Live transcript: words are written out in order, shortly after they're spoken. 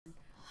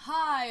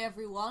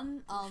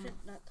everyone. You should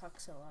not talk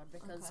so loud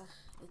because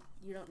okay.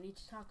 you don't need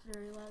to talk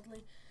very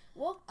loudly.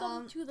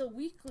 Welcome to the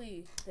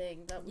weekly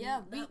thing that we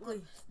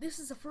weekly. This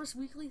is the first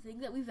weekly thing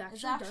that we've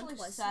actually done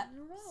twice in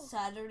a row.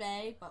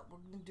 Saturday, but we're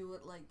gonna do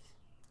it like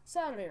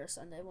Saturday or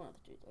Sunday, one of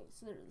the 2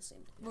 days. They're the same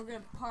day. We're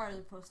gonna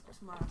probably post it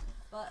tomorrow.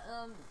 But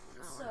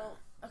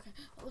okay,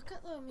 look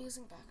at the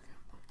amazing background.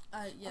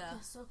 Yeah.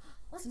 Okay, so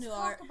let's new talk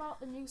art. about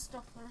the new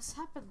stuff that has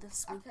happened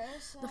this week. Okay,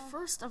 so The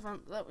first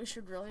event that we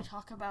should really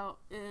talk about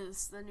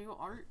is the new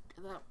art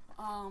that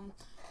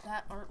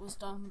that art was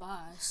done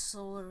by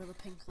Solar the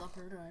Pink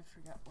Leopard. I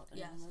forget what the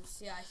name is.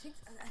 Yeah, I think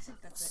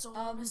that's it.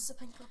 Solar Miss the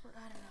Pink Leopard.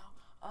 I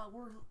don't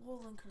know.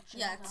 We'll link her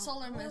channel. Yeah,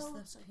 Solar Miss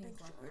the Pink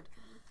Leopard.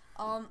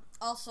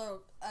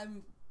 Also,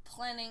 I'm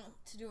planning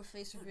to do a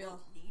face reveal. You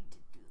don't need to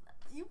do that.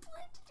 You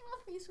planned to do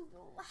a face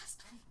reveal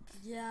last week.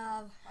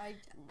 Yeah,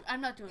 I'm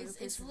not doing a face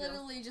It's reveal.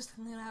 literally just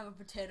I'm gonna have a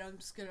potato. I'm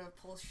just gonna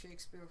pull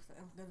Shakespeare with it.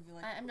 I'm gonna be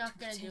like, I'm not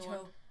gonna do one.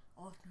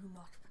 Oh, no,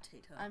 not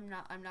potato. I'm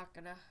not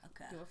gonna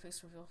do a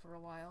face reveal for a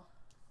while.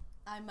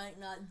 I might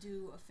not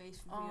do a face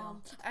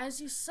reveal. As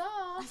you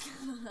saw.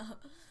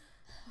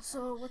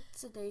 So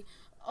what's the date?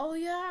 Oh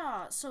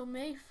yeah. So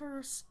May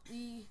 1st,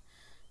 the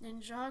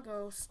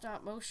Ninjago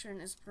stop motion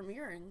is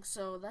premiering.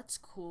 So that's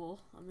cool.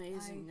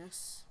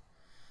 Amazingness.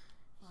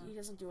 He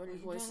doesn't do any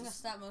voices. Doing a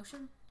stop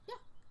motion? Yeah.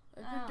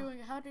 I've been doing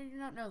it. How did you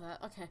not know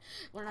that? Okay.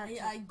 We're not.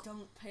 I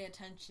don't pay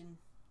attention.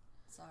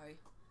 Sorry.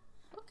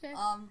 Okay.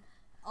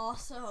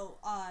 Also,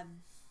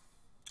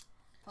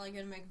 probably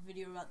gonna make a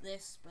video about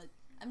this, but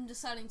I'm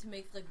deciding to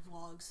make like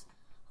vlogs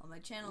on my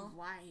channel.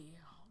 Why?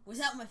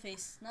 Without my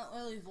face, not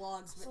really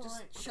vlogs, but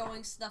just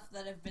showing stuff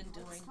that I've been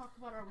doing. Let's talk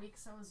about our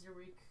weeks. How was your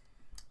week?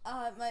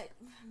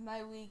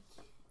 My week,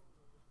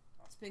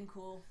 it's been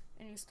cool.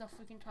 Any stuff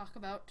we can talk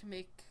about to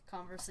make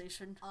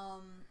conversation?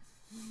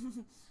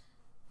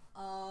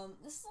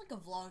 This is like a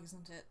vlog,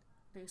 isn't it?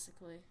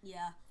 Basically.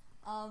 Yeah.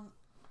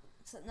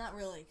 So not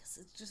really, cause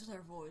it's just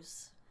our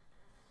voice.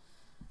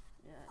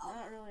 Yeah,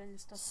 not really any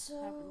stuff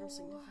happened of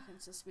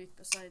significance this week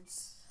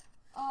besides.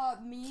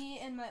 Me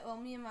and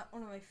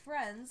one of my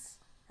friends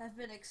have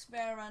been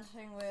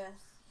experimenting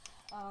with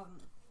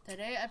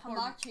Today I poured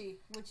Hamachi,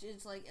 which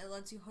is like it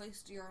lets you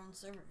host your own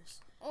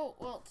servers. Oh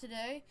well,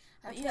 today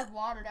I poured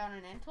water down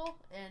an antle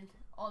and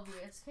all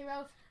the ants came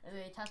out and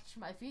they touched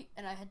my feet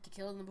and I had to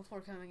kill them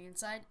before coming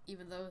inside,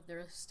 even though there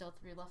are still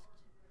 3 left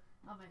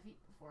on my feet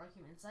before I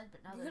came inside.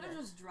 But now you could have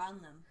just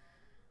drowned them.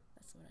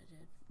 That's what I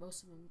did.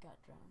 Most of them got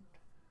drowned.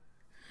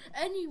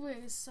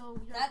 Anyways,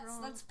 so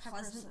that's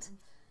pleasant.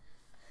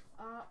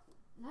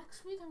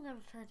 Next week I'm gonna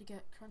try to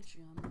get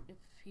Crunchy on if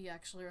he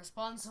actually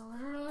responds to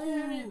literally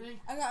anything.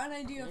 I got an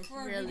idea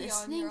for a video on your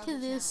listening other to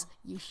this, channel.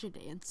 you should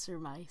answer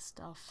my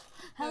stuff.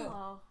 Who?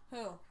 Hello.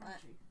 Who?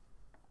 Crunchy.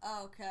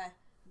 Oh, okay.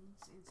 He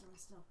needs to answer my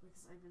stuff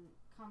because I've been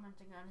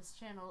commenting on his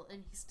channel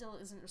and he still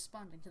isn't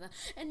responding to that.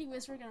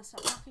 Anyways, we're gonna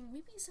stop talking.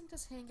 Maybe he sent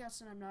us hangouts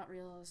and I'm not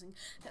realizing.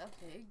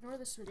 Okay, ignore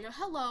this video.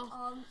 Hello.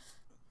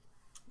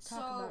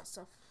 Talk about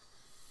stuff.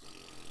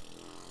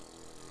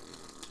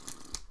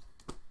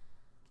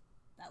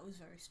 That was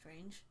very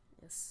strange.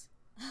 Yes.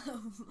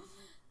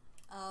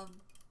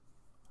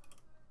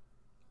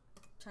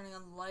 Turning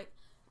on the light.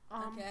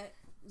 Okay.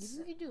 Maybe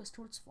we could do a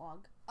sports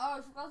vlog. Oh,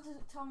 I forgot to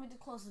tell me to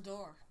close the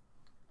door.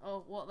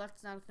 Oh, well,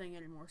 that's not a thing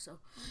anymore, so.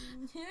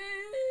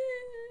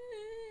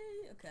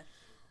 Okay.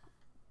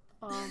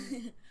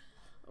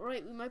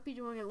 Right, we might be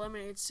doing a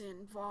lemonade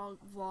stand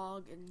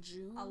vlog in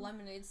June. A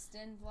lemonade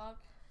stand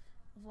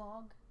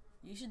vlog?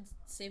 You should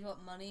save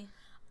up money.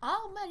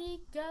 All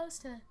money goes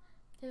to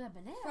the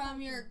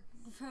banana.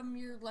 From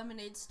your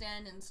lemonade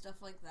stand and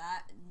stuff like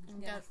that. And you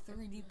can get a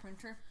 3D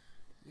printer.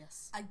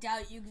 Yes. I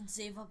doubt you could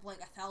save up like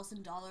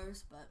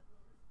 $1,000, but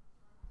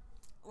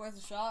worth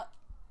a shot.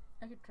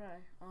 I could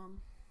try.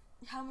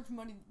 How much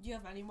money? Do you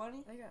have any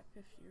money? I got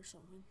 50 or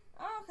something.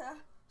 Oh, okay.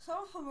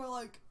 Some of them are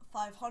like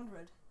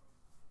 500.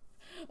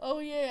 Oh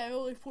yeah, I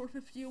only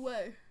 450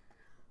 away.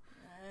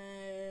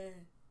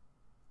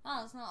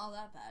 Oh, it's not all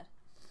that bad.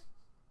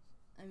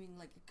 I mean,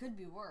 like, it could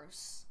be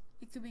worse.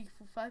 It could be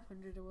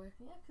 500 away.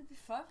 Yeah, it could be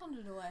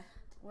 500 away.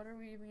 What are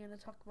we even going to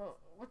talk about?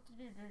 What did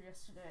you do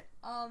yesterday?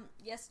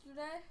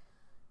 Yesterday?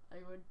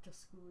 I went to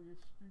school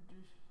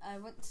yesterday. I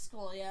went to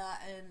school, yeah,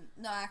 and,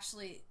 no,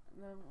 actually,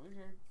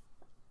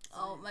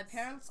 my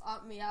parents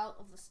opted me out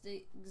of the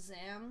state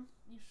exam.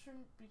 You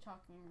shouldn't be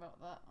talking about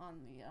that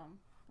on the,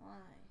 Why?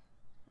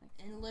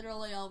 And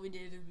literally all we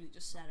did is we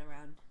just sat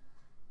around.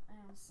 I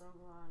am so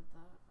glad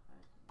that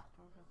I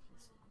don't have to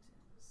state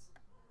exams.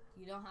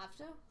 You don't have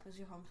to? Because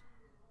you're home.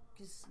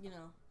 Because, you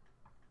know.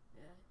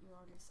 Yeah, you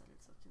already said it,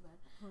 so too bad.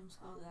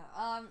 Homeschool that.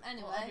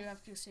 Anyway. Well, I do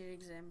have to state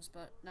exams,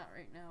 but not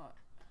right now.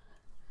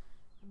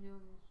 I'm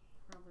doing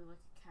probably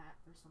like a cat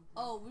or something.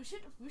 Oh, we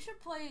should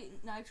play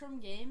Nitrum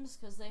games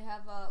because they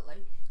have a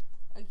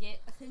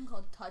thing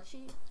called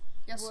Touchy.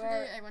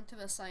 Yesterday I went to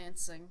the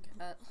science thing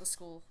at the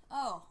school.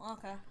 Oh,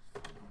 okay.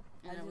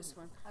 And it was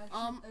fun. I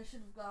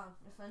should have gone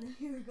if I knew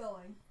you were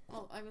going.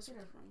 Well, I was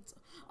with friends.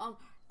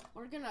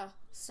 we're gonna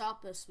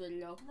stop this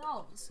video.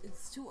 No,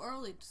 it's too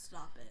early to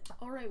stop it.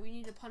 Alright, we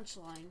need a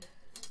punchline.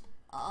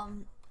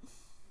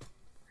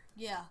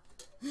 Yeah.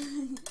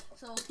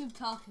 So we'll keep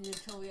talking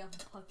until we have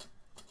a punch.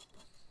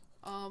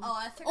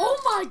 I think.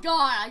 Oh my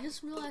god! I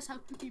just realized how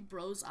creepy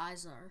Bro's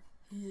eyes are.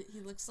 He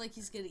looks like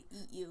he's gonna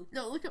eat you.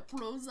 No, look at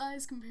Bro's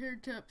eyes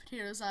compared to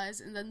Potato's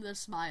eyes, and then the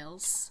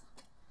smiles.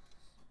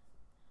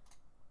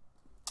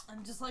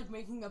 I'm just like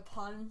making a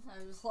pun.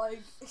 I'm just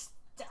like.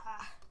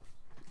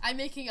 I'm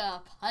making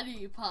a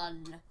punny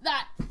pun.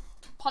 That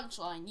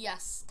punchline,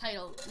 yes.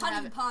 Title.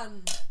 Punny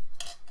pun.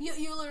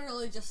 You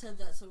literally just said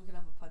that so we could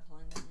have a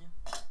punchline, didn't you?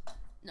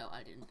 No,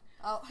 I didn't.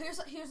 Oh,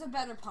 here's a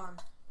better pun.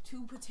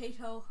 To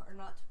potato or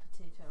not to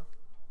potato.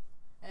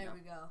 There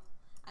we go.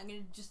 I'm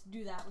gonna just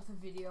do that with a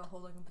video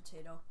holding a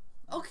potato.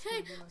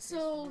 Okay,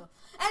 so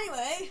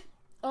anyway,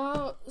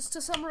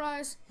 to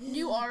summarize,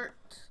 new art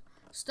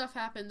stuff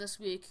happened this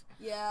week.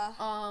 Yeah.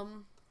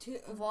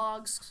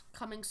 Vlogs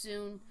coming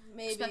soon.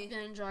 Maybe. Expect the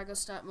Ninjago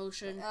stop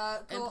motion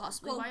and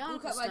possibly my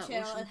look at my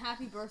channel motion. and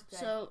happy birthday.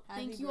 So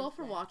happy thank you all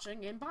for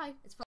watching and bye.